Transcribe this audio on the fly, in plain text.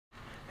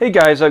Hey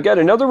guys, I've got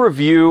another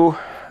review,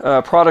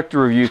 product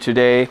review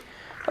today.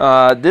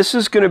 This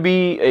is going to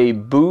be a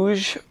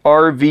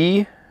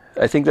BougeRV,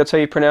 I think that's how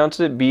you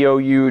pronounce it,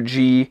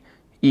 B-O-U-G-E-R-V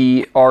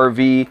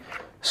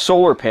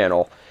solar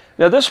panel.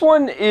 Now this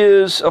one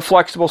is a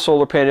flexible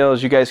solar panel,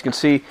 as you guys can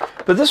see,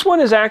 but this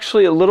one is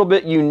actually a little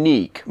bit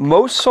unique.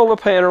 Most solar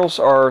panels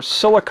are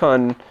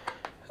silicon,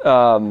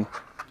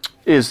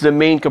 is the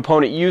main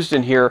component used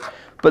in here,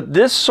 but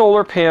this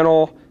solar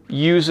panel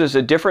uses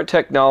a different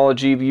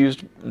technology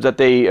that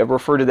they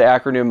refer to the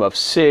acronym of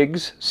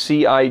CIGS,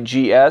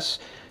 C-I-G-S.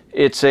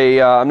 It's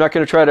a, I'm not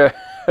going to try to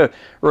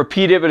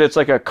repeat it, but it's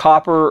like a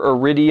copper,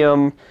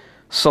 iridium,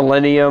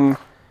 selenium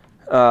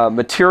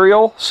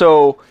material.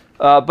 So,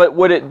 but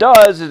what it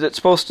does is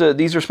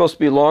these are supposed to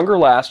be longer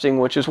lasting,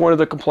 which is one of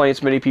the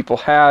complaints many people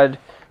had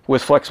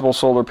with flexible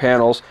solar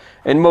panels.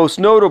 And most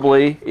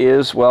notably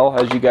is, well,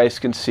 as you guys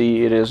can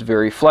see, it is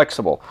very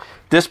flexible.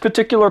 This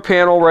particular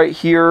panel right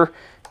here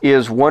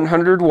is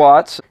 100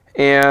 watts,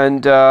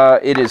 and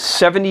it is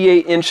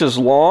 78 inches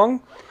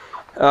long.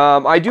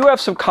 I do have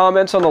some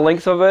comments on the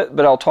length of it,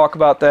 but I'll talk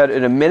about that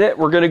in a minute.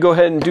 We're going to go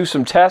ahead and do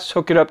some tests,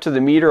 hook it up to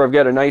the meter. I've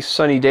got a nice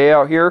sunny day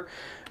out here,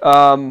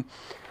 and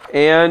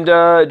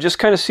just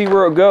kind of see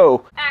where it'll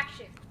go.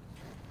 Action.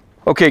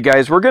 Okay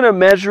guys, we're going to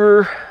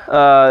measure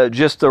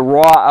just the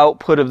raw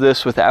output of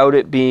this without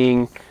it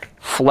being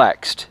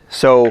flexed.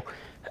 So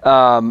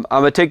I'm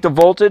going to take the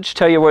voltage,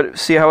 tell you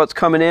see how it's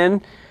coming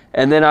in,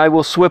 and then I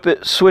will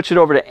switch it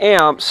over to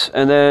amps,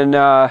 and then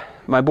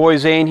my boy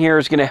Zane here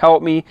is going to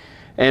help me,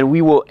 and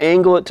we will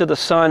angle it to the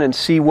sun and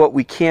see what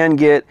we can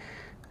get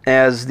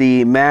as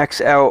the max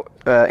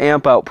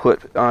amp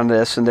output on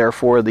this, and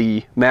therefore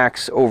the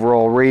max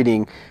overall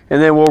rating,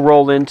 and then we'll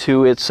roll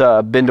into its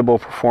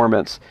bendable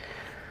performance.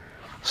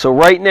 So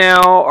right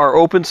now our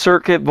open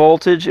circuit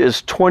voltage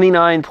is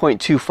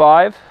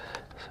 29.25.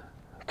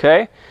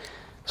 okay,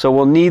 so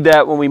we'll need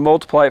that when we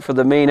multiply it for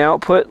the main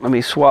output. Let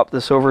me swap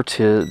this over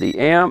to the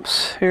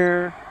amps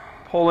here.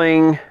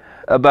 Pulling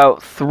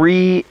about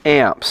 3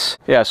 amps.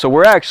 Yeah, so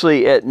we're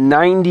actually at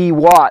 90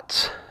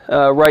 watts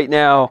right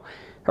now,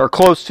 or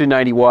close to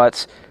 90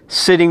 watts,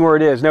 sitting where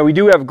it is. Now we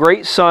do have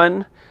great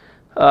sun,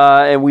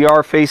 and we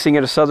are facing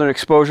at a southern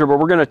exposure, but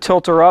we're going to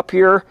tilt her up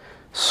here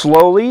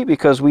slowly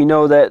because we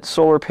know that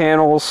solar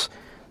panels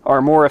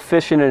are more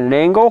efficient at an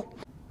angle.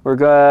 We're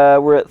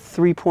at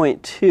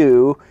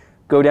 3.2.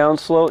 Go down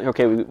slowly.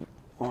 Okay, we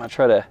want to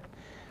try to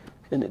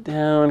bend it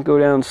down, go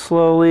down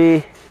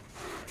slowly.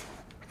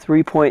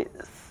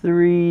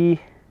 3.3.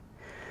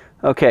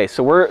 Okay,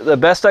 so the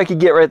best I could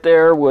get right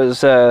there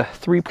was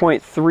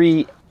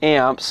 3.3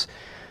 amps.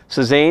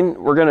 So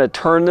Zane, we're going to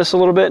turn this a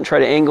little bit and try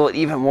to angle it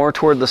even more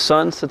toward the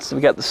sun, since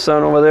we got the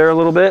sun over there a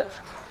little bit.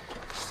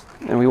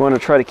 And we want to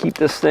try to keep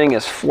this thing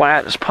as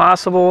flat as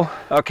possible.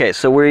 Okay,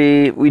 so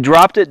we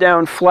dropped it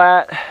down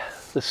flat.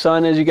 The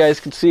sun, as you guys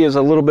can see, is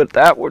a little bit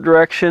that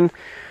direction.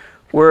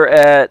 We're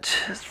at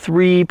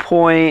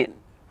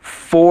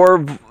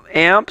 3.4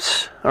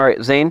 amps. All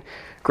right, Zane,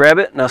 grab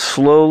it. Now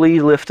slowly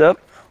lift up.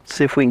 Let's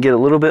see if we can get a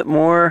little bit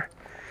more.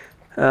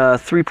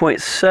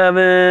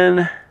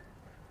 3.7,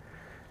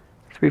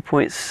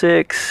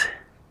 3.6.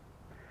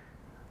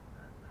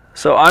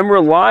 So I'm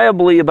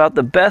reliably, about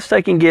the best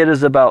I can get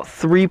is about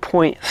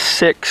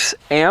 3.6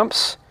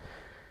 amps.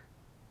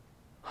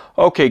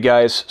 Okay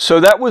guys,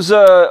 so that was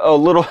a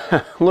little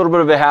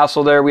bit of a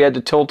hassle there. We had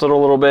to tilt it a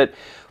little bit,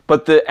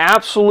 but the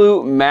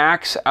absolute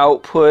max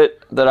output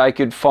that I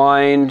could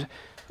find,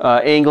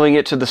 angling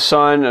it to the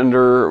sun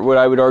under what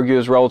I would argue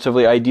is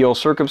relatively ideal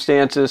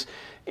circumstances,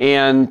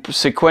 and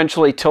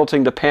sequentially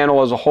tilting the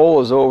panel as a whole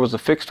as though it was a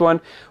fixed one,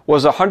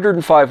 was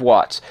 105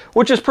 watts,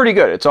 which is pretty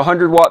good. It's a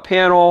 100-watt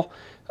panel.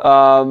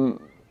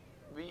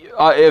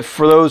 If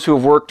for those who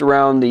have worked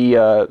around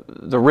the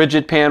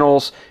rigid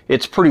panels,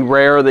 it's pretty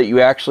rare that you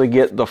actually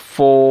get the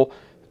full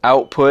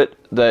output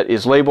that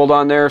is labeled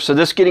on there. So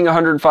this getting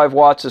 105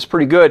 watts is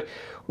pretty good.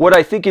 What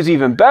I think is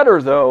even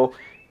better though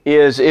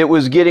is it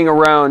was getting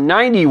around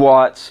 90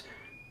 watts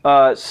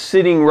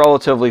sitting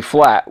relatively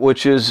flat,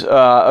 which is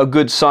a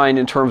good sign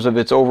in terms of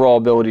its overall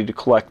ability to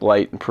collect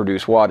light and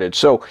produce wattage.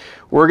 So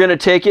we're going to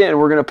take it and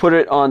we're going to put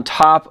it on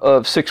top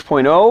of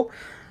 6.0.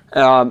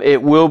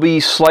 It will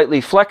be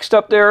slightly flexed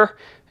up there,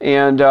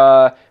 and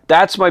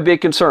that's my big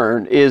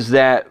concern, is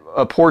that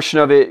a portion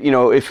of it, you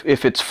know, if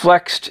it's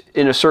flexed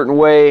in a certain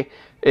way,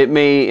 it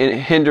may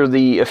hinder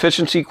the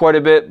efficiency quite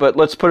a bit, but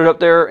let's put it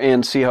up there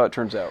and see how it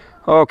turns out.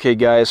 Okay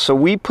guys, so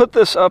we put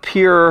this up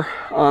here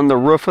on the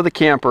roof of the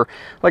camper.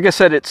 Like I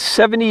said, it's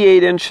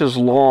 78 inches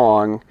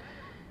long,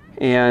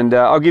 and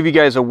I'll give you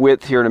guys a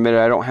width here in a minute.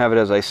 I don't have it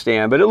as I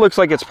stand, but it looks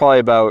like it's probably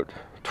about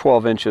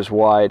 12 inches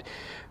wide.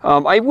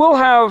 I will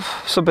have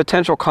some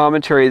potential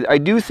commentary. I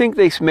do think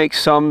they make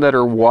some that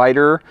are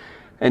wider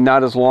and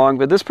not as long,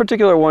 but this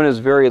particular one is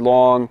very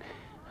long.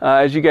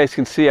 As you guys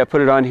can see, I put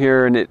it on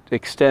here and it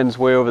extends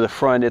way over the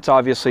front. It's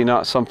obviously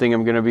not something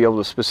I'm going to be able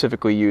to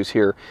specifically use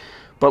here.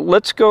 But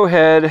let's go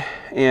ahead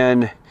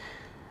and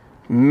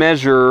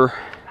measure,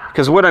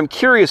 because what I'm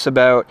curious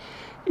about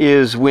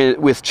is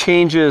with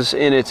changes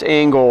in its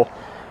angle,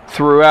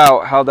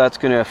 throughout how that's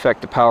going to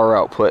affect the power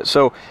output.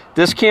 So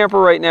this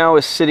camper right now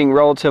is sitting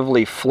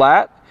relatively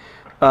flat,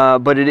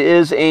 but it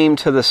is aimed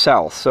to the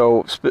south.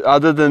 So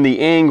other than the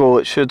angle,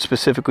 it should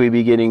specifically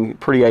be getting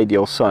pretty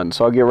ideal sun.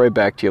 So I'll get right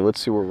back to you.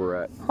 Let's see where we're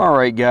at. All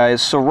right,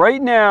 guys. So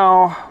right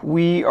now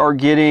we are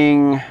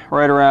getting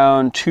right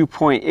around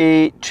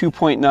 2.8,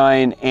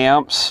 2.9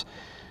 amps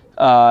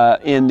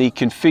in the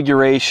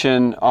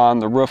configuration on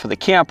the roof of the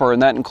camper,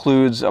 and that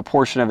includes a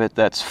portion of it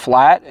that's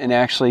flat and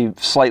actually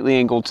slightly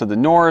angled to the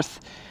north,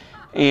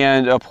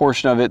 and a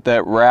portion of it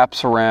that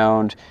wraps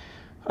around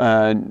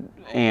and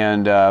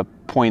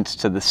points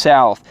to the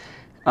south.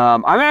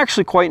 I'm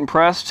actually quite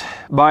impressed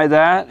by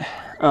that.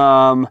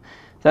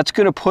 That's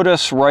going to put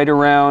us right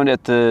around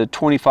at the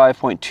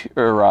 25.2,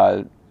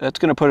 or that's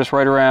going to put us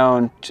right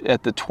around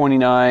at the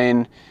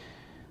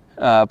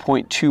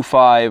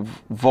 29.25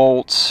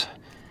 volts.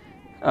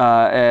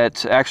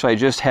 Actually, I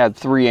just had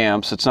 3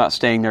 amps. It's not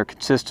staying there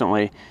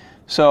consistently.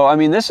 So, I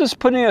mean, this is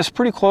putting us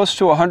pretty close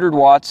to 100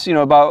 watts, you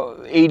know,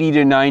 about 80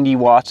 to 90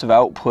 watts of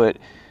output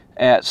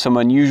at some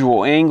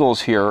unusual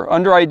angles here.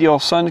 Under ideal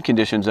sun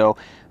conditions, though,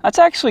 that's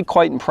actually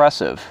quite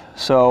impressive.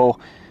 So,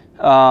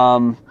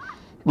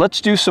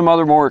 let's do some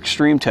other more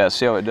extreme tests,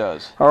 see how it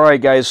does. All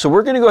right, guys, so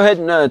we're going to go ahead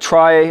and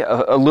try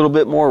a little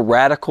bit more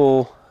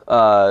radical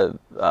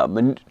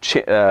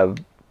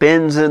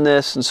bends in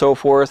this and so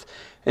forth,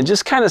 and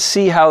just kind of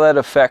see how that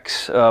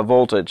affects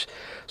voltage.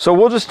 So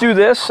we'll just do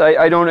this.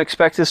 I don't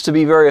expect this to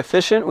be very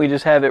efficient. We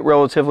just have it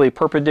relatively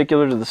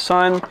perpendicular to the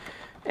sun,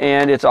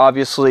 and it's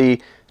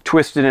obviously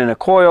twisted in a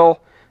coil.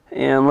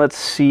 And let's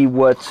see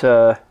what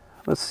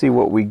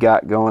we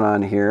got going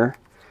on here.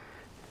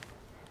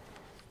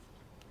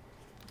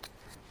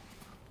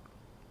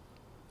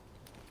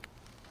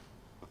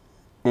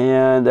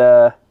 And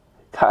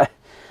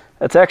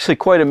that's actually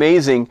quite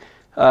amazing.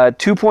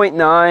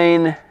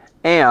 2.9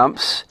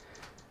 amps.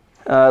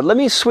 Let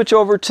me switch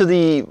over to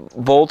the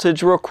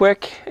voltage real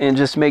quick and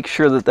just make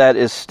sure that that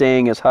is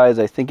staying as high as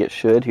I think it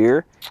should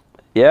here.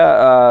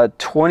 Yeah,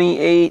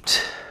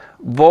 28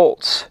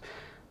 volts.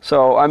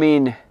 So, I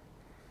mean,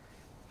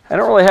 I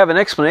don't really have an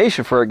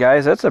explanation for it,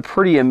 guys. That's a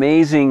pretty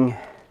amazing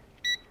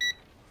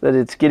that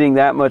it's getting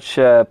that much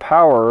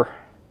power.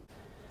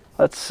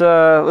 Let's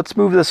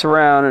move this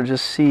around and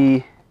just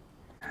see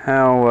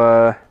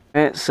how.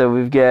 Right, so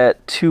we've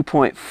got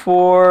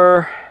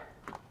 2.4,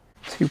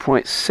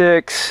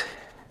 2.6.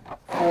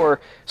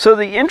 So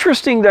the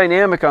interesting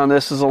dynamic on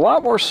this is a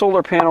lot more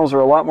solar panels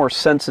are a lot more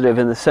sensitive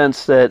in the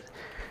sense that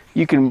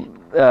you can,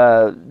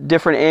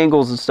 different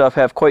angles and stuff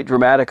have quite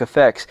dramatic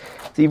effects.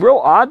 The real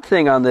odd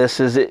thing on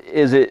this is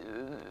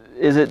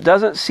it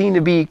doesn't seem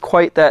to be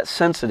quite that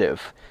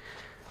sensitive,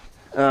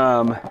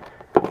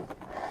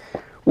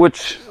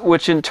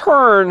 which in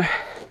turn,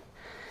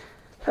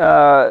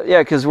 yeah,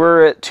 because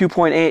we're at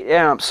 2.8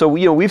 amps, so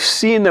we've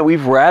seen that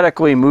we've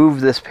radically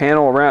moved this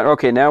panel around.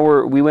 Okay, now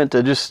we went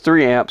to just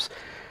 3 amps,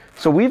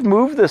 so we've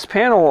moved this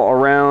panel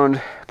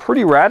around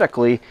pretty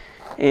radically,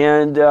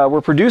 and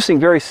we're producing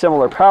very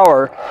similar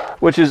power,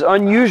 which is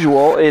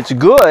unusual. It's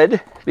good,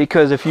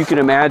 because if you can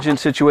imagine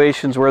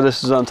situations where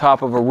this is on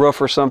top of a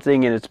roof or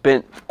something and it's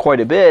bent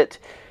quite a bit,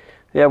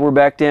 yeah, we're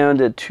back down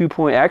to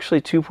 2.9,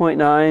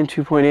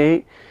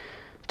 2.8.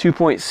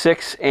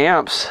 2.6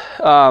 amps,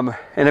 and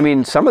I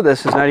mean, some of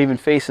this is not even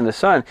facing the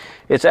sun.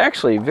 It's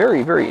actually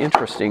very, very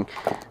interesting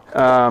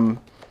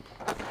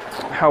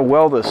how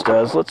well this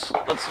does. Let's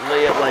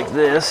lay it like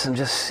this and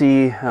just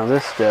see how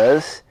this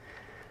does.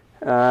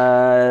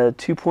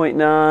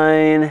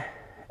 2.9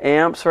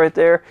 amps right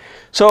there.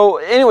 So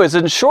anyways,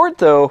 in short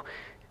though,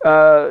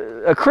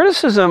 a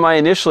criticism I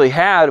initially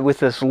had with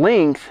this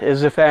length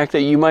is the fact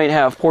that you might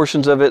have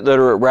portions of it that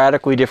are at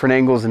radically different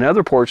angles than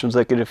other portions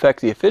that could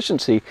affect the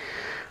efficiency.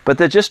 But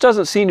that just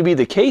doesn't seem to be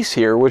the case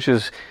here, which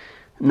is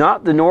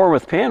not the norm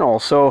with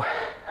panels. So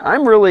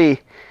I'm really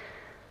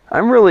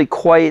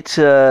quite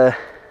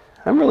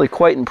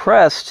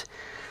impressed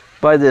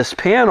by this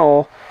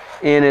panel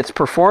and its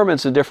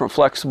performance in different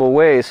flexible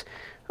ways.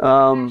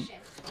 All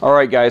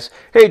right, guys.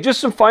 Hey, just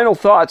some final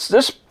thoughts.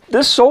 This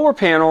solar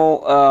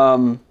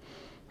panel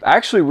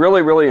actually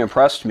really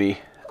impressed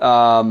me.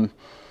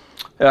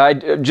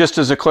 Just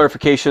as a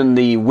clarification,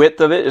 the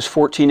width of it is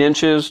 14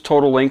 inches.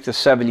 Total length is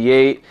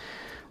 78.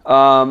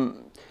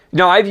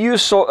 Now, I've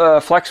used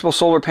flexible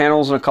solar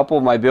panels in a couple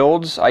of my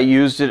builds. I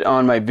used it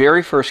on my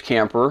very first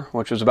camper,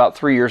 which was about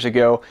 3 years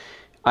ago.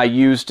 I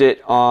used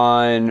it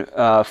on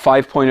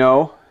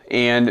 5.0,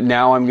 and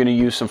now I'm going to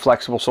use some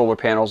flexible solar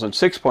panels in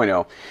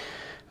 6.0.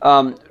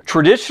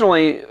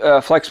 Traditionally,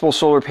 flexible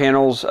solar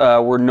panels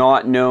were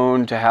not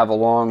known to have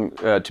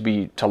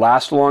to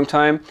last a long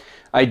time.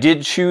 I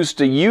did choose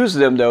to use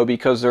them though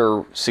because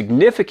they're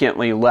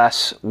significantly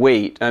less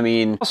weight. I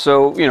mean,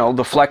 also,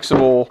 the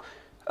flexible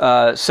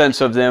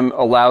sense of them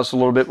allows a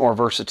little bit more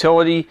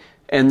versatility,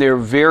 and they're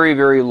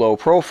very low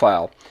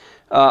profile.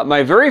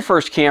 My very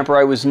first camper,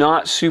 I was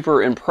not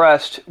super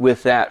impressed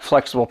with that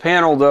flexible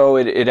panel, though.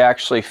 It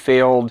actually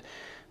failed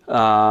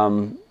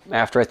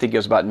after I think it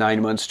was about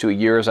 9 months to a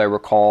year, as I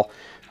recall.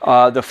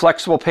 The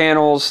flexible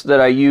panels that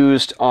I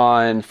used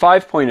on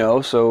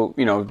 5.0, so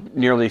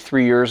nearly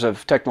 3 years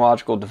of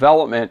technological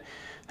development,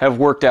 have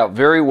worked out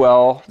very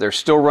well. They're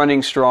still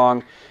running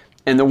strong.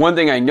 And the one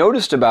thing I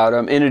noticed about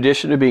them, in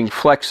addition to being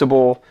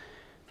flexible,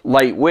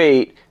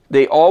 lightweight,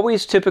 they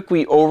always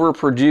typically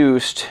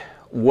overproduced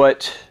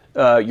what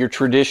your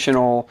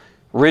traditional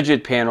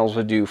rigid panels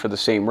would do for the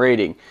same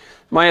rating.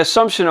 My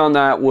assumption on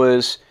that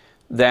was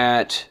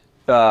that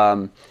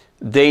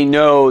they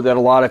know that a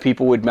lot of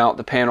people would mount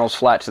the panels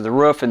flat to the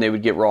roof and they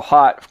would get real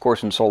hot. Of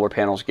course, when solar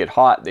panels get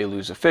hot, they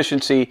lose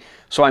efficiency.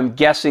 So I'm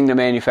guessing the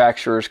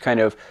manufacturers kind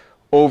of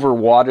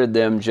overwadded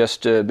them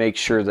just to make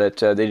sure that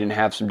they didn't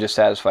have some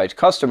dissatisfied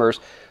customers,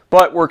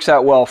 but works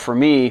out well for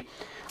me.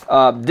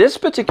 This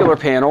particular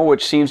panel,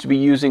 which seems to be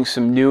using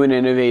some new and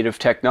innovative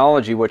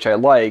technology, which I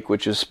like,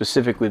 which is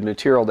specifically the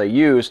material they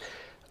use,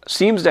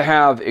 seems to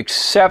have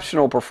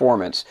exceptional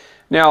performance.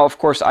 Now, of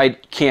course, I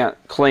can't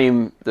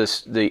claim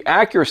the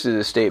accuracy of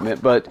this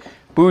statement, but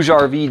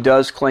BougeRV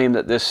does claim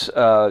that this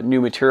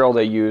new material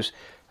they use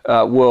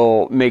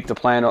will make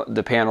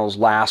the panels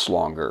last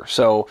longer.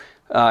 So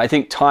I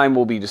think time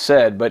will be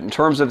said, but in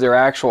terms of their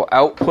actual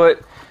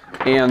output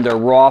and their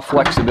raw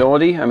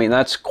flexibility, I mean,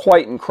 that's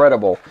quite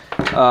incredible.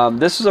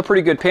 This is a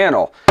pretty good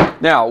panel.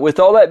 Now, with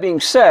all that being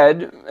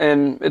said,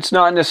 and it's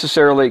not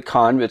necessarily a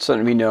con, but it's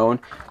something to be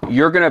known,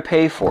 you're going to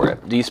pay for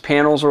it. These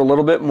panels are a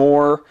little bit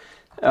more.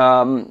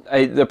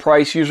 The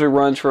price usually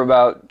runs for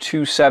about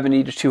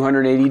 $270 to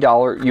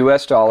 $280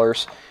 US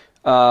dollars.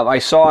 I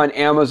saw on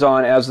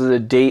Amazon, as of the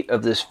date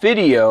of this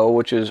video,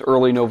 which is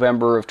early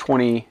November of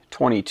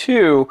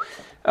 2022,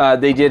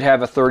 they did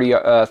have a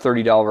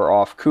 $30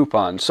 off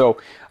coupon. So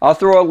I'll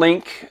throw a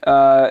link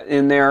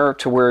in there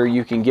to where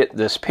you can get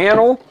this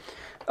panel.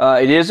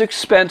 It is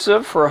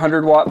expensive for a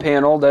 100-watt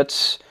panel.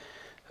 That's,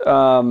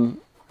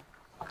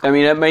 I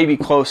mean, it may be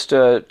close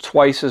to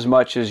twice as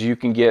much as you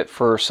can get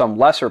for some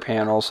lesser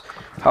panels.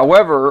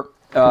 However,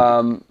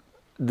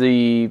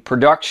 the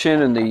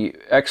production and the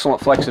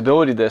excellent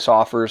flexibility this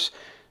offers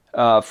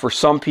for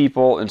some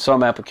people in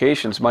some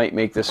applications might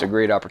make this a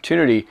great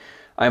opportunity.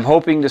 I'm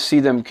hoping to see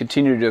them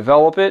continue to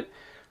develop it.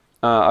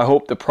 I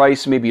hope the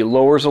price maybe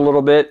lowers a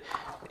little bit,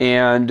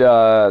 and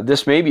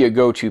this may be a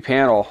go-to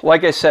panel.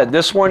 Like I said,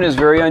 this one is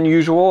very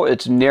unusual.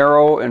 It's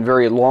narrow and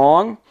very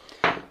long,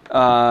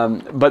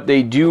 but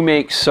they do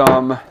make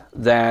some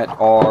that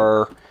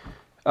are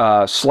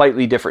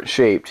slightly different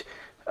shaped.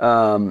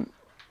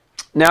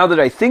 Now that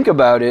I think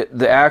about it,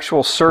 the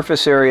actual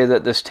surface area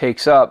that this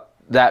takes up,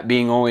 that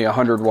being only a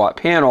 100-watt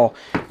panel,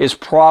 is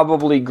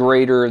probably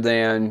greater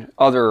than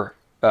other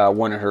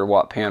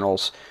 100-watt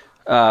panels.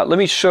 Let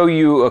me show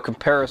you a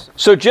comparison.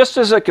 So just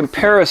as a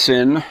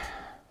comparison,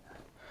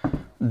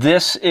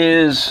 this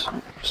is,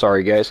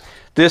 sorry guys,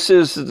 this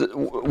is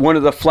one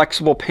of the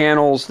flexible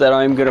panels that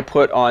I'm going to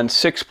put on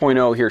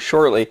 6.0 here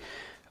shortly.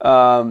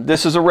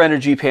 This is a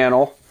Renogy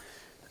panel,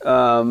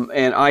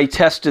 and I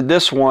tested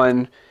this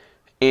one,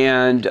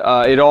 and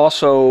it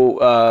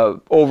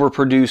also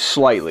overproduced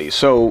slightly,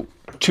 so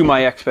to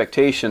my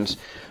expectations.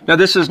 Now,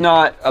 this is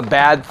not a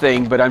bad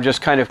thing, but I'm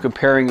just kind of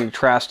comparing and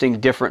contrasting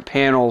different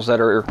panels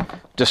that are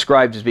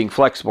described as being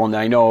flexible. And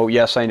I know,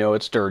 yes, I know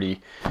it's dirty,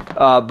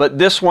 but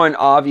this one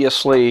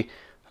obviously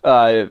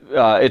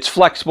it's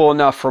flexible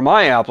enough for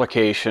my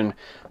application,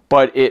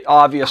 but it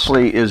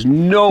obviously is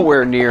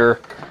nowhere near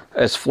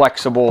as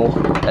flexible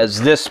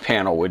as this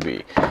panel would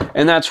be.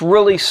 And that's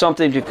really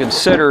something to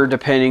consider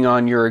depending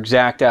on your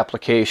exact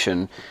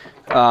application.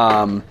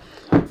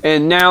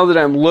 And now that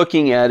I'm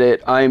looking at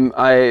it, I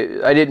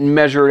didn't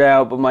measure it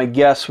out, but my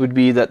guess would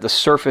be that the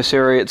surface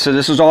area, so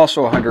this is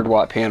also a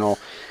 100-watt panel.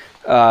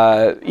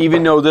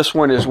 Even though this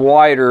one is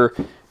wider,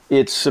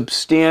 it's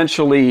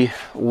substantially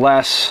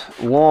less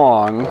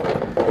long.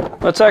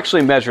 Let's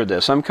actually measure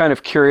this. I'm kind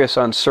of curious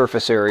on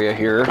surface area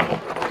here.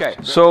 Okay,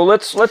 so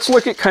let's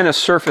look at kind of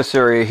surface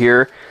area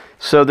here.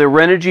 So the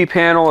Renogy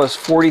panel is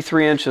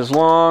 43 inches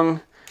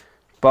long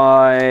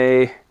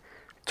by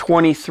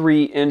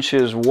 23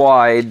 inches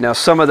wide. Now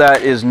some of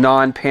that is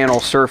non-panel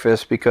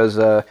surface because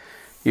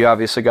you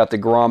obviously got the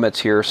grommets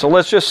here. So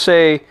let's just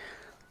say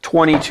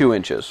 22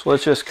 inches.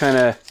 Let's just kind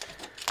of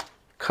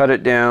cut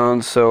it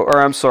down. So,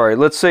 or I'm sorry,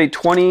 let's say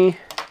 20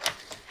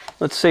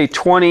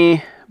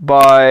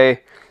 by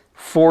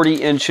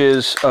 40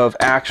 inches of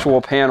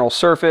actual panel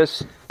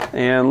surface.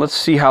 And let's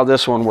see how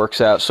this one works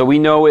out. So we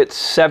know it's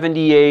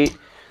 78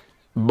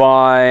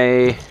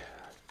 by,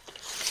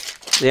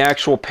 the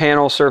actual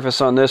panel surface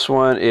on this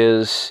one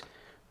is,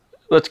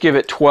 let's give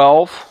it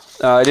 12.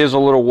 It is a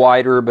little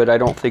wider, but I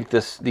don't think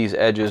these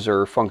edges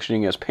are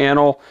functioning as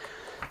panel.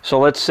 So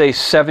let's say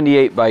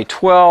 78 by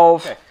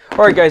 12. Okay.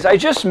 All right, guys, I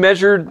just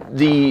measured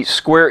the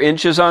square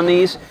inches on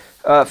these.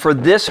 For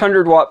this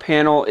 100-watt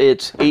panel,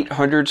 it's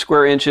 800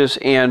 square inches,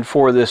 and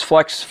for this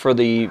for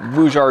the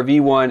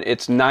BougeRV one,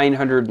 it's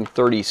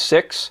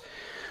 936.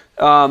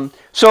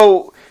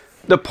 So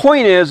the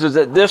point is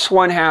that this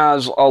one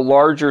has a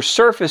larger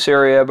surface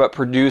area but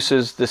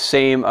produces the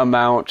same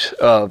amount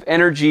of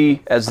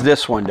energy as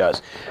this one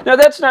does. Now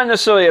that's not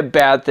necessarily a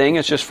bad thing,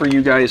 it's just for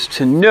you guys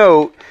to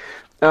note.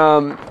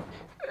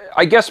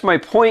 I guess my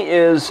point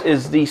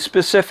is the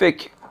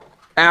specific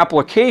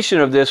application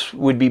of this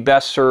would be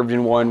best served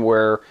in one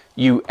where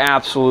you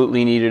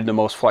absolutely needed the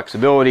most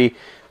flexibility,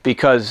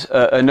 because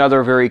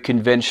another very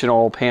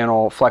conventional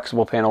panel,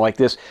 flexible panel like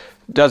this,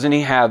 doesn't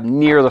have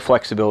near the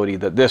flexibility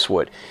that this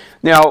would.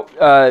 Now,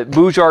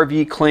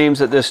 BougeRV claims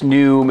that this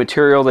new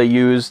material they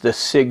use, the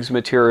CIGS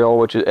material,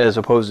 which is as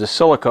opposed to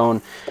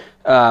silicone,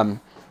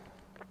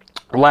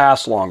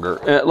 lasts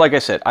longer. Like I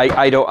said,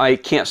 I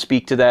can't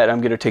speak to that.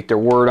 I'm going to take their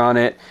word on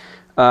it.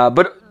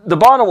 But the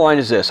bottom line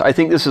is this: I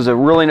think this is a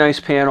really nice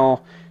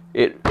panel.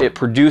 It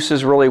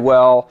produces really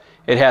well.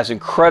 It has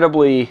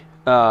incredibly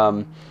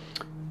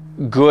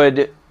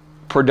good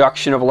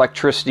production of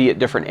electricity at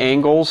different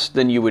angles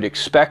than you would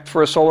expect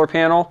for a solar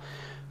panel.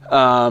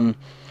 I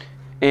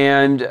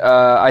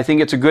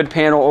think it's a good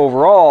panel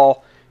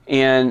overall.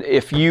 And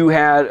if you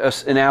had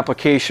an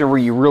application where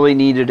you really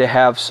needed to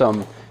have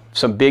some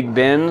big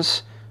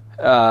bins,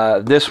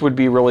 this would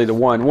be really the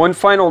one. One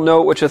final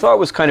note, which I thought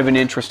was kind of an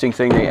interesting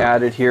thing they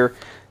added here,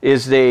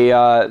 is they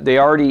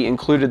already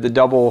included the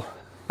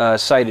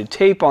double-sided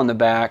tape on the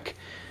back,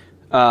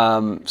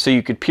 so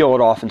you could peel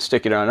it off and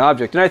stick it on an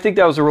object. And I think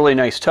that was a really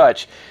nice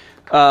touch.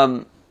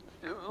 This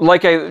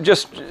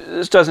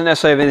doesn't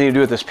necessarily have anything to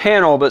do with this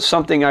panel, but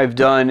something I've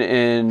done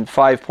in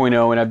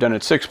 5.0 and I've done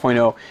at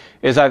 6.0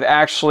 is I've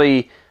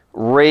actually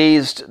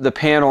raised the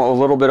panel a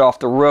little bit off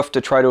the roof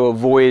to try to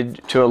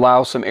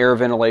allow some air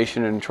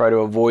ventilation and try to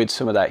avoid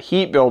some of that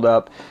heat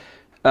buildup.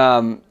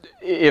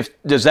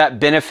 Does that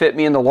benefit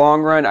me in the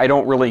long run? I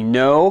don't really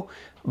know,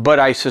 but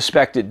I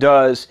suspect it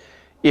does.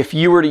 If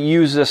you were to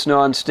use this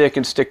non-stick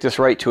and stick this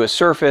right to a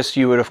surface,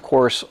 you would of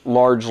course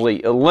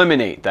largely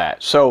eliminate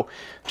that. So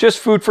just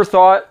food for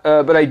thought,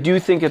 but I do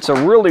think it's a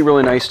really,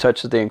 really nice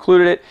touch that they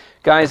included it.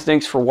 Guys,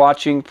 thanks for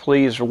watching.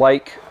 Please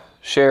like,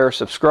 share,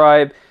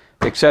 subscribe,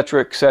 etc.,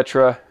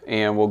 etc.,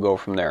 and we'll go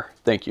from there.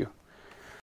 Thank you.